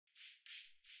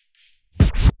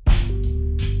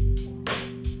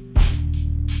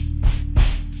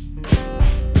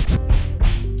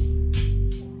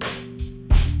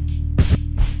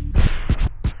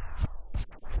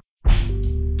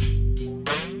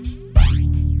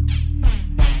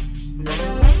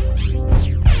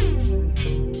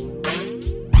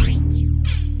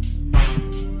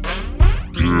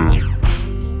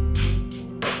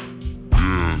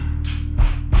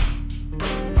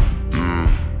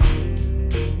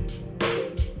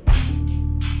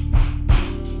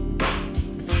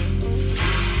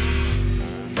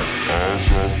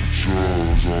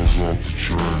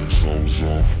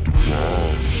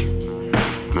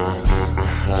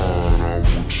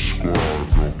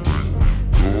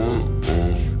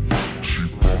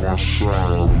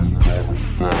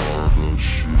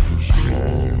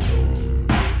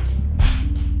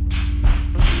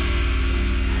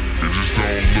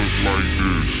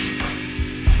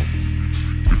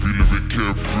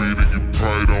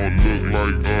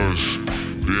like us.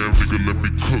 Damn nigga, let me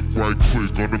cook right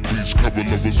quick. On the beach, couple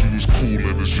lovers who was cool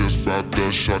and it's just about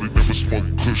dust. Shawty never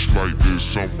smoked kush like this.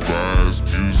 Some fast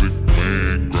music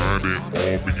playing, grinding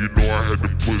on me. You know I had to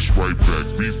push right back.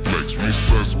 Reflex, we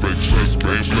suspects,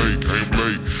 came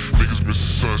late. Niggas miss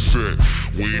the sunset.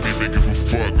 We ain't even give a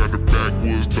fuck. Got the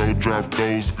backwoods, though, drop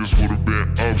those. Niggas would've been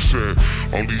upset.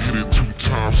 Only hit it 2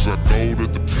 times, so I know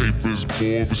that the paper is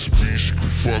more of a speed she can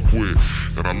fuck with.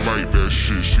 And I like that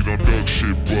shit. She don't duck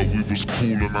shit, but we was cool.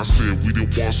 And I said we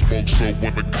didn't want smoke, so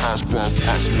when the cops pop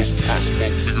smoke,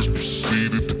 niggas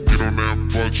proceeded to get on that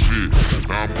fuck shit.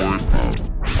 Now I'm worried about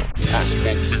pop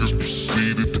smoke, niggas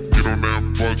proceeded to get on that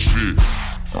fuck shit.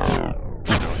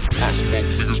 Pop smoke,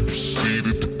 niggas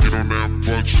proceeded to get on that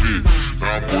fuck shit.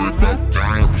 Now I'm worried about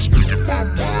dying for speaking my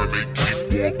mind. They keep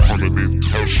on calling it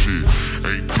tough shit.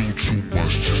 Ain't do too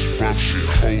much, just rough shit.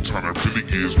 Whole time that really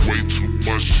is way too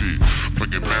much shit.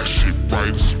 Playing that shit right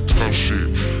and some tough shit.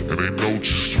 And they know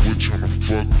just switch on the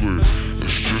fuck with.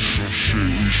 It's just some shit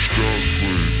we stuck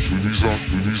with. We was off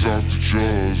the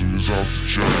drugs, we was off the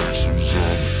drugs, we was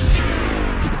off the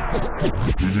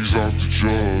we was off the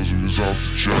drugs, we was off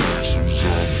the drugs, we was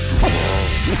off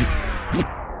the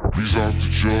we was off the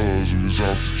drugs, we was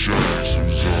off the drugs, we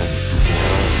was off the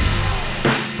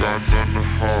got nothing to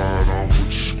hide, I'm with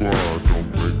the squad, don't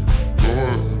make me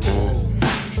go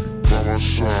she by my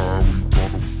side, we on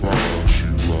the fire, she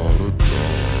ride or die.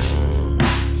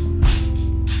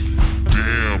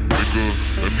 Damn nigga,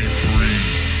 let me breathe.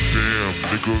 Damn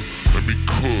nigga, let me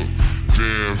cook.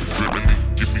 Damn family,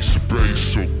 give me space.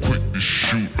 So quick to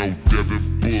shoot, no Devin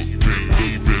Book. Can't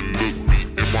even look me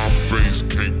in my face.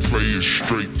 Can't play it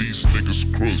straight, these niggas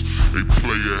crooks. They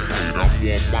play it hate, I'm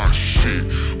on my shit.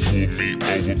 Pull me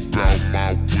over, bout my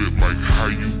whip like how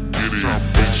you get it.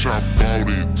 Bitch, I bought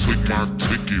it, took my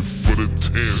ticket for the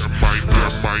test. Might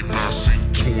not seem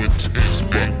too intense,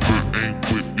 but ain't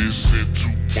with this in 2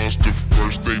 months. The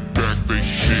first day back, they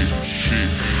shit.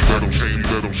 Can't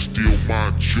let them steal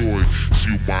my joy.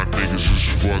 See what my niggas is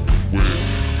fucking with.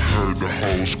 Heard the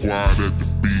whole squad at the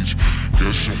beach.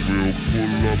 Guess we'll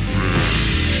pull up there.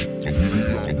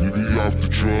 We be off the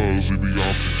drugs, we be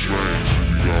off the drinks, we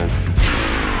be off the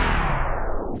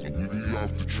we be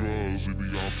off the drugs, we be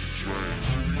off the drinks,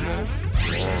 we be off the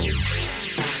drugs.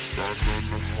 Got nothing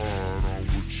to hide, I'm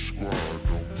with the squad,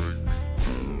 don't make me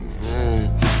no.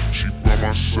 She by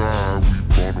my side, we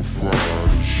bonafide,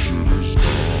 this shit is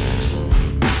done.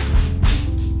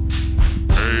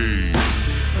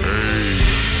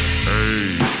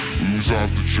 We was off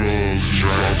the drugs, we was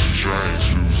off the drinks,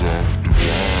 we was off the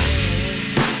blocks.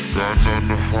 Got nothing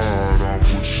to hide, I'm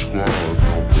with the squad,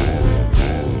 don't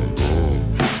go.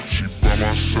 She by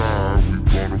my side, we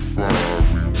bonafide,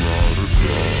 we ride or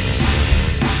die.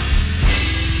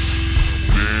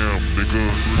 Damn nigga,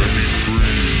 let me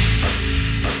breathe.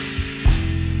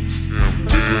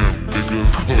 Damn nigga,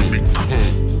 let me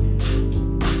cook.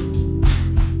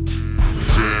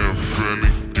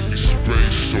 Family, give me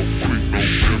space so quick,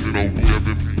 no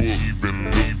Devin Book, even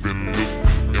look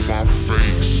in my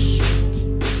face.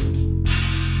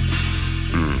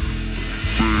 Yeah.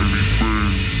 Let me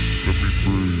breathe, let me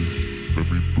breathe, let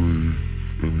me breathe,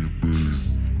 let me breathe.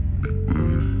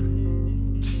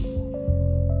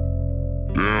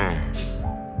 Damn,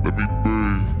 let me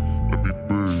breathe, let me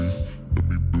breathe, let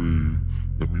me breathe,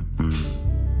 let me breathe.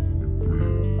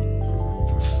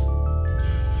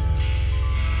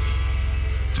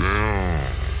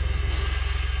 Damn.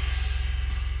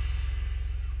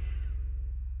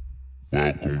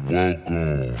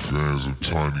 Welcome, fans of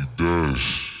Tiny Dash.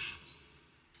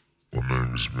 My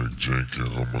name is Mick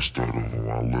Jenkins. I'ma start off on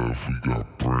my left. We got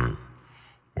Brent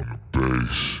on the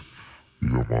bass. We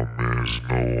got my man's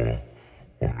Noah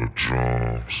on the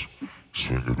drums.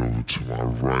 Swing it over to my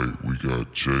right. We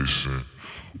got Jason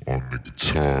on the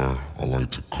guitar. I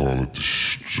like to call it the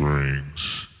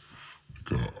strings.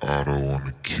 Got Otto on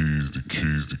the keys,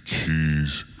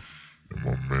 and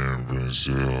my man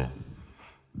Renzel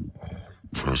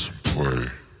press and play.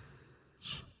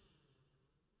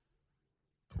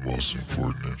 The most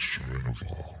important instrument of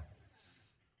all.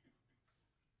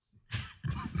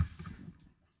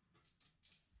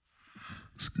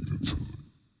 Let's get into it.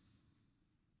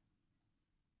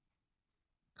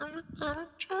 I'm gonna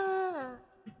try.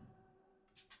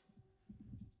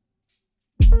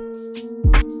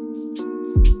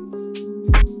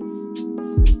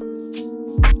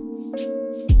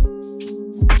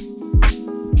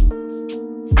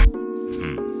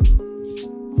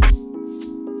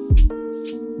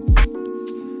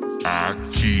 I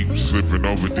keep slipping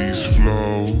over these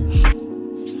flows.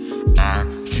 I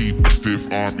keep a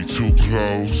stiff arm Army too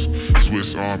close.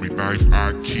 Swiss Army knife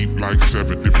I keep like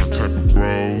 7 different type of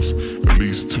bros. At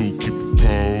least 2 keep a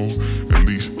pole. At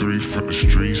least 3 from the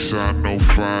streets. I know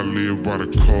 5 live by the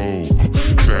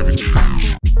code. Savage.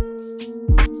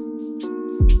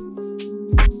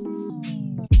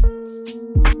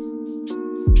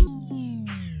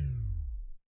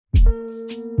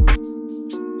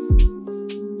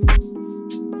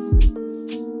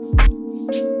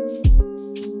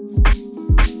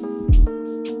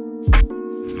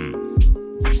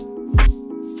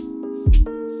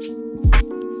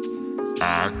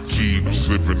 I keep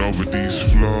slipping over these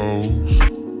flows.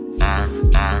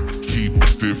 I keep a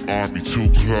stiff army too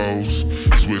close.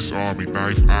 Swiss Army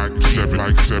knife, I keep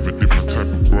like 7 different type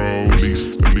of bros.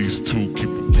 At least 2 keep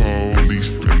a pole. At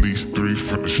least 3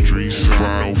 from the streets.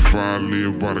 I know 5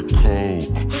 live by the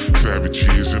code. Savage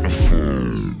is in the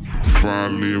fold.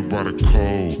 5 live by the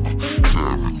code.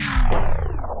 Savage.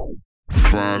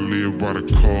 5 live by the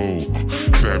code.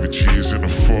 Savage is in the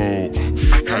fold.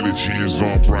 Halogens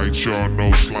on bright, y'all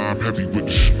know slime heavy with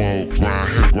the smoke.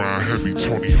 Grind heavy,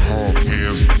 Tony Hawk.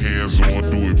 Hands on,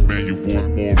 do it manual.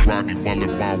 More Rodney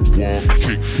Mullen, my walk.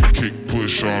 Kick,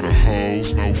 push all the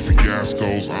hoes. No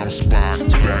fiascos, I'm spot.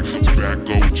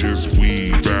 Tobacco, just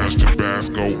weed.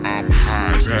 Tabasco, I'm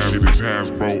high. It is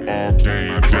Hasbro all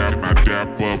game. I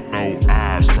dap up, no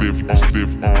eyes.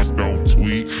 Stiff arm, don't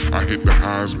tweet. I hit the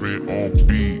Heisman on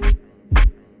beat.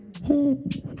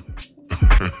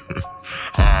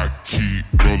 I keep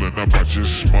rolling up, I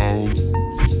just smoke.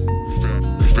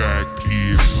 Fact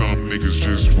is, some niggas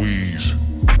just wheeze.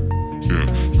 Yeah,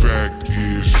 fact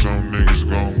is, some niggas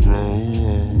gon' grow.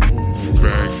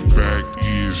 Fact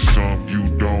is, some you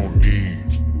don't need.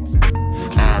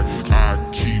 I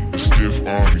keep a stiff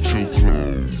army too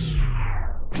close.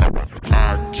 I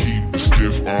keep a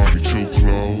stiff army too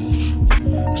close.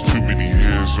 There's too many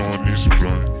hairs on this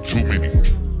blunt, too many.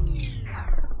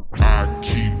 I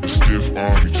keep a stiff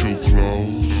army too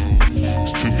close.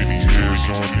 There's too many hairs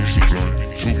on this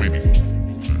blunt, too many.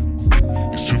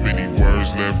 There's too many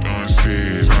words left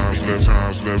unsaid. Times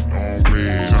left on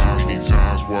red.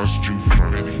 Times watched you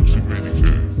from it. Too many,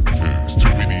 there's too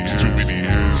many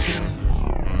hairs.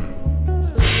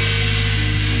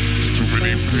 There's too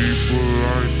many people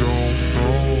I don't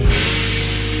know.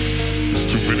 There's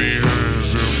too many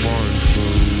hands in my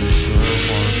face, in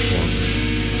my pocket.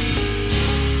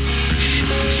 This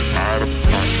shit is out of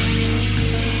pocket.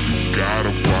 You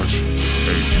gotta watch it.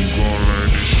 Hey, you gon' learn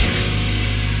this shit.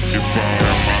 If I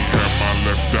have my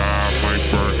left eye, I might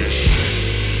burn this shit.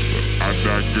 But I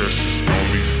digress, it's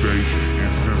only safe.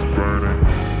 Incense burning,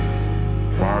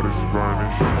 bodies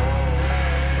burnished.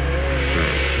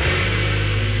 Yeah.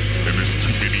 And there's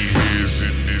too many hairs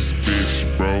in this bitch,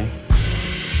 bro.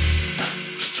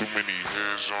 There's too many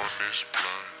hairs on this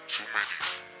blunt, too many.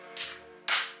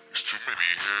 There's too many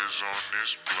hairs on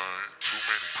this blunt, too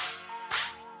many.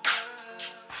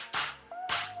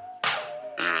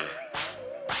 Yeah.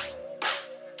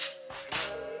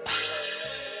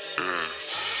 Yeah.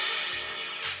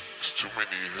 There's too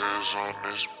many hairs on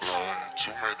this blunt,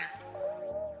 too many.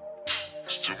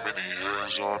 There's too many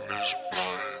hairs on this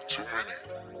blunt, too many.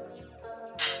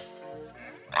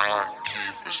 I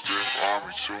keep a stiff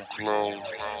army too close.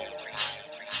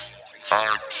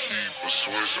 I keep a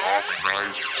Swiss Army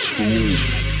knife too.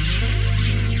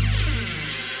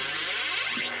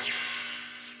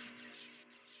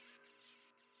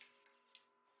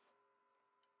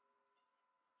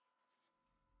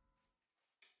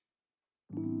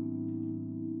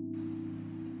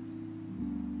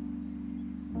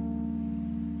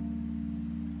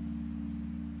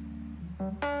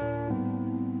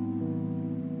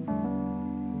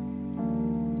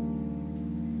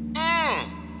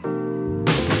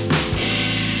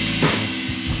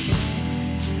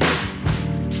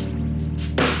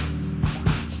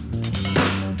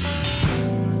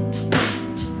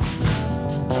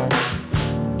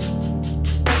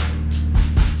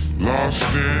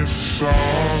 Lost in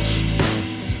sauce,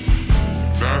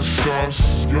 that sauce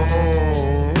is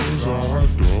yours, I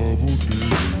double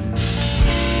dip.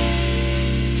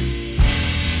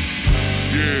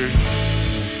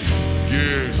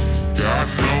 Yeah, got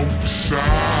no facade.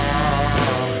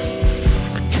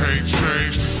 I can't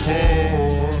change the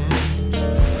course.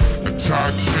 A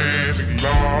Titanic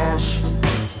loss.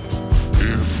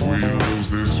 If we lose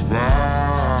this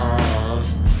vibe,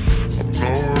 I'm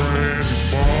nowhere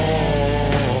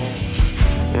anymore.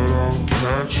 But I'll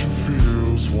catch your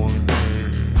feels one day.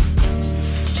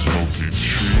 Smoking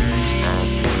trees I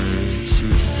planted,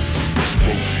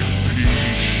 smoking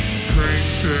peach,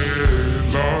 painted,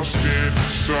 lost in the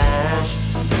sauce.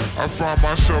 I find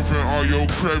myself in all your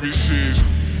crevices.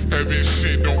 Heaven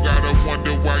sent, don't gotta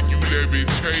wonder why you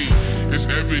levitate. It's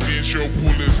evidence your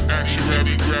pull is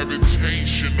actually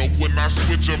gravitational. When I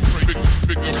switch up, pick up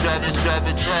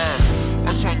gravitas.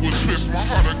 My tongue will twist, my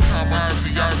heart will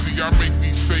kamikaze. I make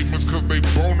these statements cause they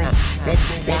blown up.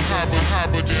 One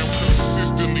harbor them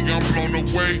consistently, I'm blown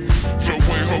away. Flow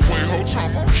away, whole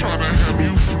time I'm trying to have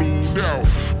you flued out.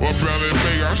 But barely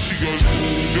May, I see us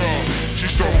moved up. She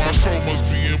stole my soul, must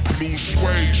be in blue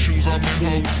suede shoes, I'm in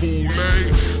her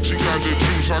Kool-Aid. She got the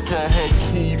juice, I call her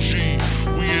Cool G.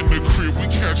 We in the crib, we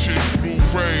catching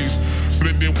Blu-rays.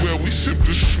 Blending well, we sip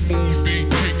the smoothie.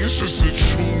 King, it's just a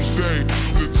Tuesday.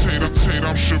 Hesitate,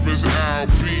 I'm sure as I'll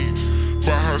be.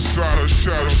 By her side, her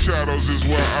shadows is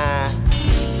where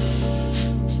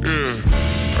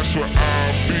that's where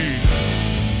I'll be.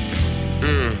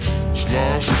 Yeah, it's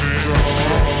lost in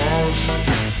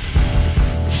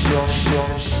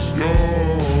sauce, yours.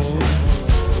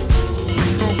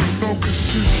 No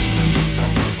consistent.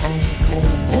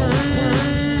 Way.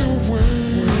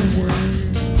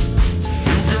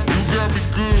 You got me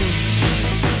good.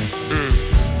 Yeah,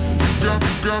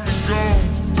 you got me gone.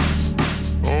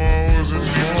 Oh, I wasn't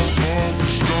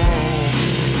smoking stone.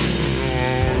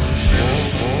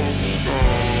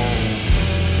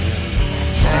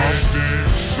 Lost in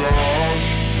sauce.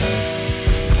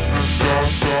 The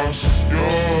sauce is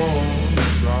yours.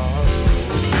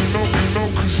 No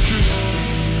consistent.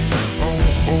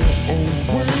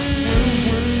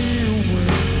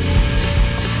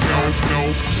 No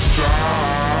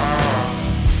facade.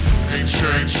 Ain't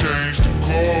change the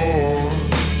course.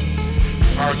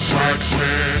 I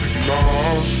Titanic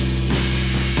lost.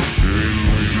 They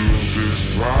lose this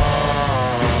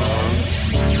ride.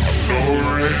 I'm no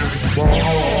red ball.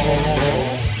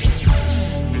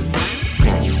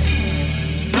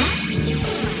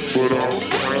 But I'll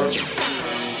catch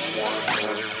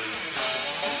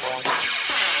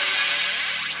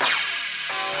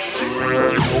I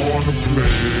wanna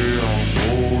play, I'm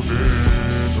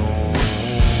holding on.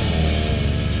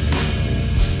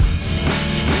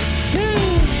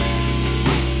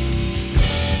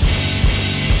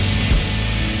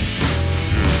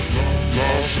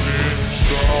 Lost in the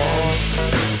sauce.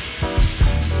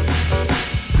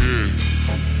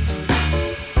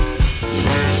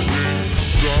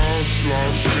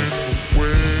 Lost in the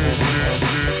waves, lost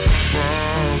in the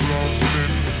clouds, lost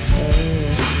in the moon.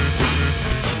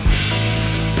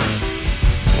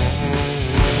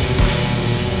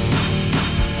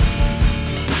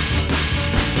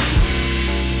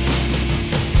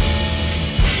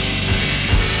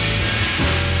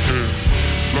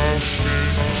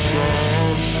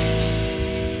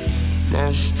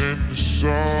 Lost in the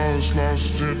sauce,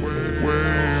 lost in the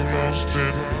wave, lost in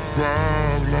the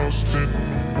vibe, lost in the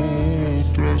mood,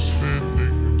 thrust in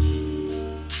the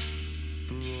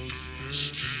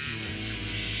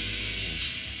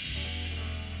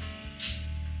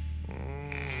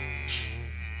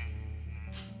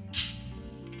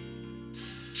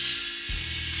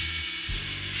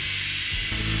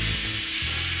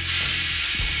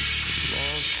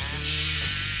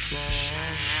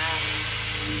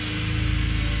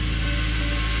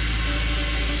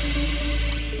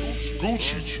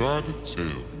Gucci tried to tell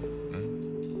me, man.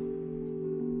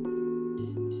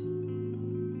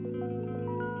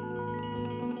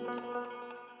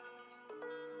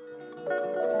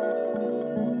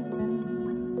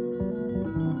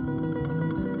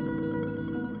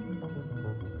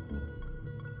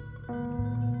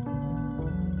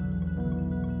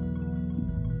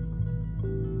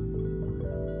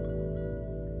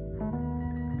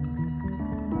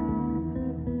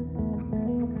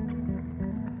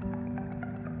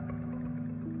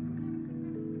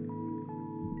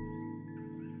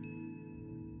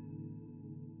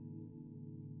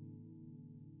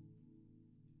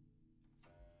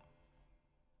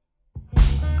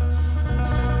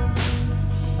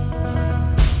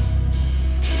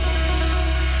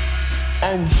 I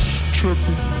was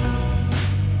tripping.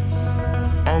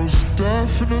 I was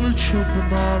definitely tripping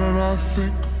now that I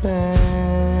think about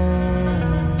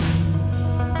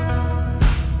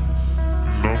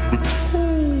number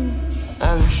two. I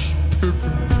was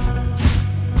pipping.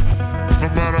 No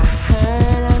matter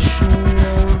how I show, I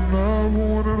would never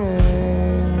win it all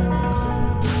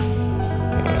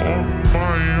on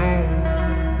my own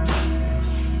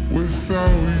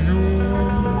without you.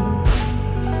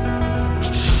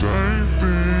 Same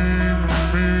thing to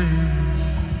me.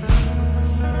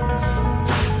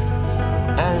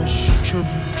 I was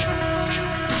tripping.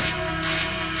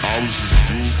 I was just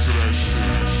used to that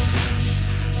shit.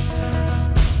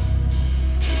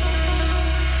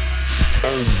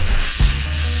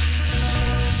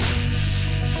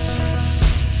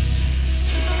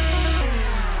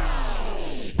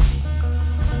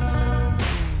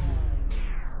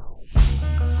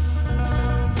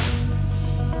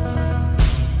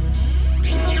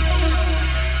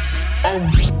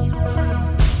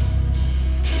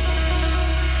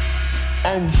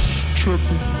 I was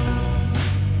tripping.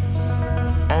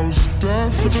 I was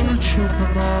definitely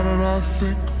tripping now that I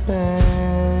think about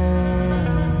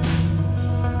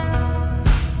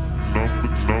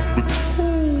number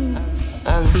two.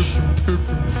 I was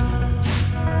pippin'.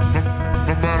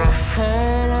 No matter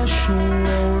how I showed,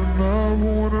 I would never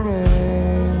win it all.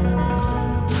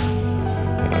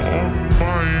 On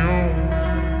my own,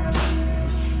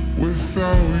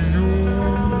 without you,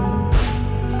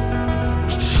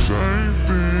 it's the same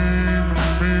thing to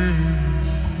me.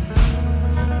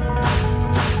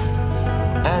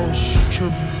 I was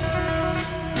tripping.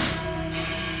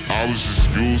 I was just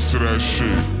used to that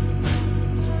shit.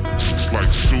 It's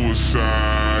like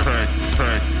suicide,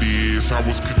 practice. I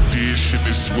was conditioned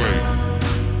this way.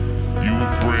 You a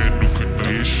brand new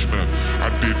conditioner. I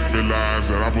didn't realize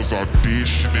that I was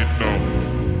auditioning, no.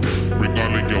 Bring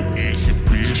all of your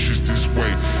inhibitions this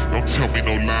way. Don't tell me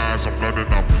no lies, I'm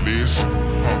learning, I'm listening.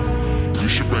 You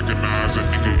should recognize a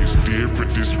nigga is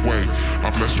different this way.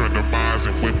 I'm less randomized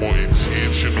and way more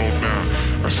intentional now.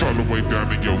 That's all the way down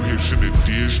to your hips in the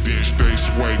distance. They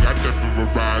sway. I never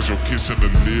rise your kiss in the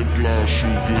lip gloss. Shoot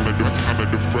you in the kind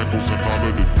of the freckles and all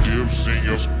of the dips in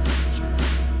your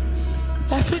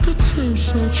I think a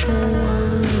tip's at your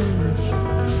waist.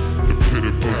 The pit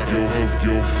of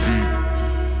your feet.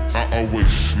 I always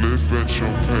slip at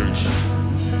your pace.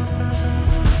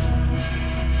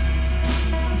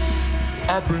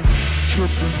 I've been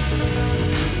tripping.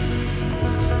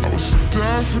 I was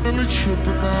definitely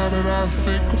tripping now that I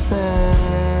think about.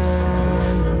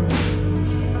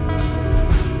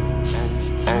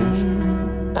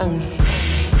 I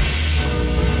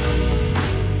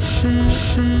was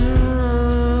seeing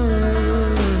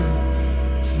red,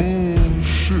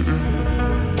 bullshitting.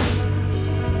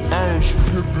 I was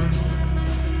pippin'.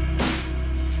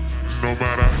 No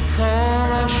matter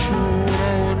how I showed, I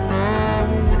would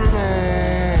never win it all.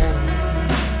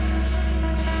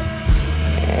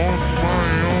 On my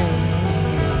own.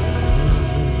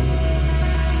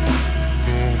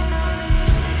 No,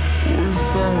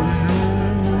 without you.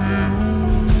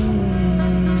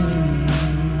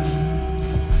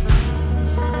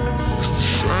 It's the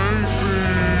same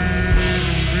thing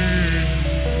to me.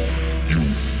 You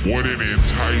wouldn't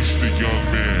entice the young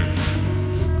man.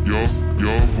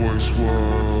 Your voice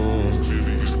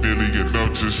was nearly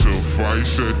enough to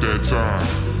suffice at that time.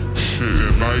 Shit,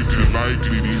 and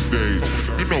likely these days.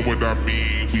 You know what I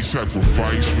mean? We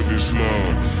sacrifice for this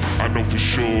love. I know for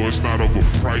sure it's not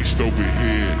overpriced over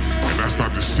here. And that's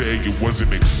not to say it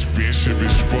wasn't expensive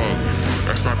as fuck.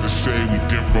 That's not to say we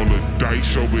didn't roll a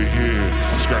dice over here.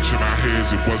 Scratching our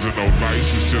heads, it wasn't no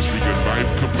license. Just real life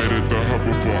committed to her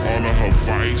before all of her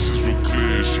vices were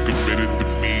clear. She committed to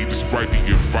me despite the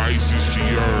advices she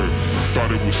heard.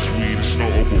 Thought it was sweet, it's no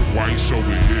open whites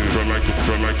over here. Felt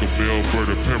like a male bird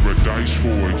of paradise for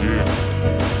a year.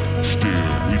 Still,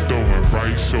 we throwing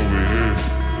rice over here.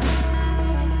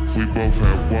 We both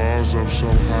had walls up so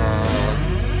high,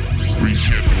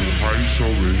 reaching new heights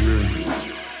over here.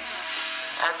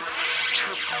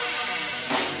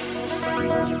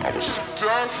 I was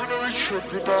definitely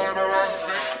tripping now that I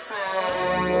think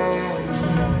about.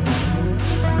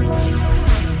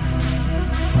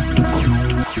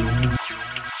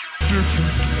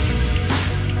 Different.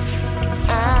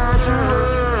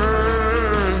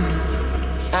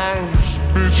 I was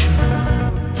bitching,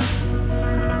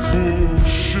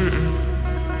 bullshitting.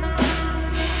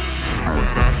 When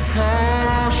I had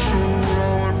I showed, I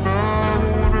would never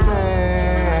win it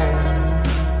all.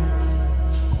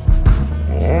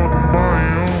 On my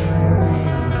own.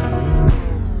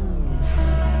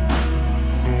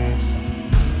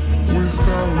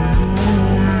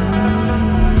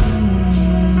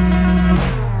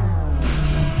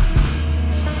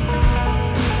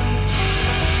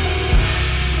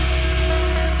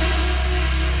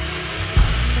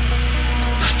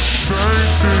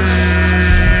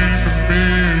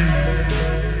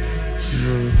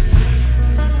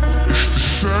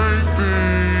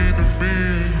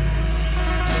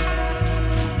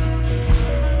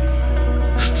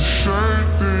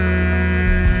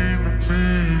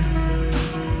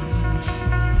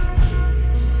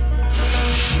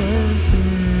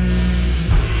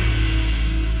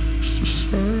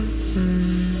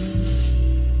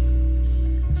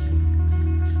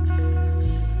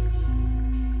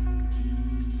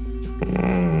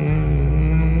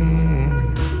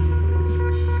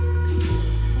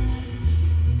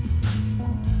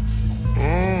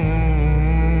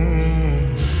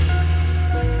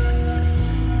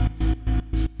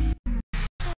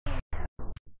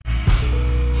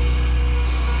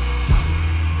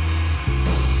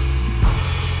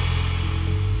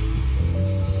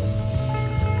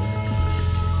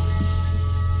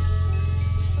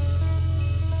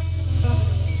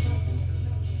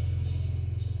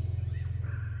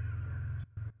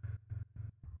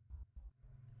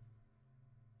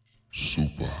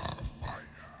 Super hot fire.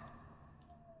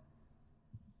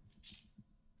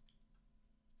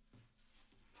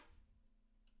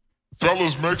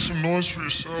 Fellas, make some noise for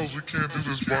yourselves. We can't do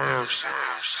this by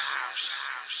ourselves.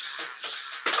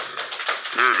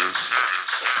 Here it is.